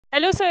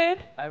Hello sir.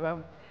 Hi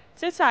ma'am.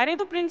 Sir सारे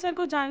तो Prince sir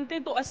को जानते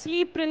हैं, तो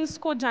असली प्रिंस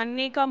को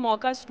जानने का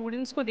मौका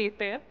स्टूडेंट्स को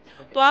देते हैं।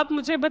 तो आप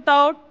मुझे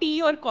बताओ, टी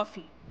और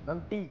coffee? Ma'am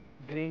T,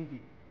 green tea.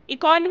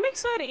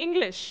 Economics और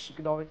इंग्लिश?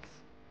 इकोनॉमिक्स।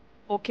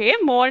 ओके,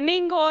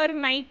 मॉर्निंग और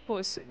night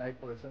person?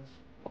 Night person.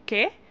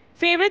 Okay.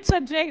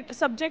 Favourite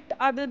subject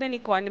other than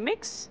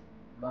economics?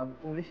 Ma'am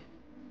English.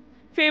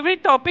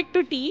 Favourite topic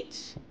to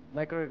teach?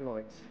 Micro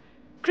economics.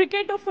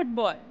 Cricket और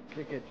football?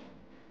 Cricket.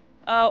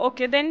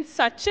 Okay, then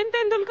Sachin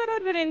Tendulkar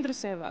और Virendra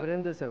Sehwag?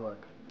 Virendra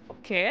Sehwag.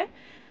 Okay.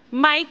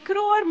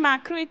 Micro और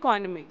macro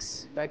economics?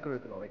 Micro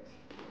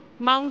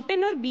economics.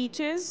 Mountain और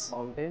beaches?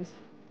 Mountains.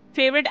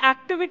 Favourite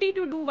activity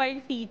to do while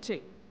teaching?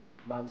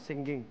 Ma'am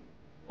singing.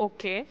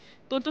 Okay.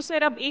 तो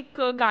sir अब एक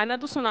गाना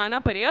तो सुनाना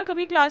पड़ेगा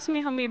कभी क्लास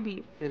में हमें भी।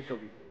 फिर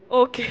कभी।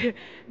 Okay.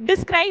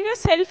 Describe your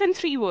self in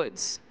 3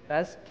 words?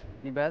 Best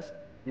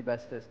the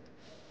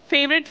bestest.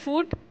 Favourite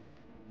food?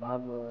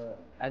 Ma'am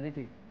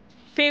anything.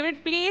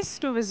 Favourite place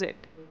to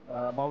visit?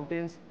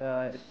 Mountains,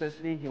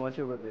 specially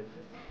Himachal Pradesh.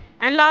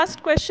 And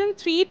last question,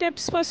 3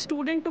 tips for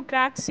student to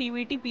crack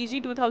CUET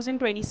PG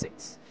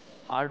 2026?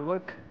 Hard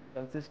work,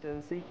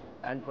 consistency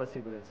and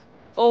perseverance.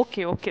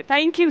 Okay okay,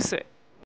 thank you sir.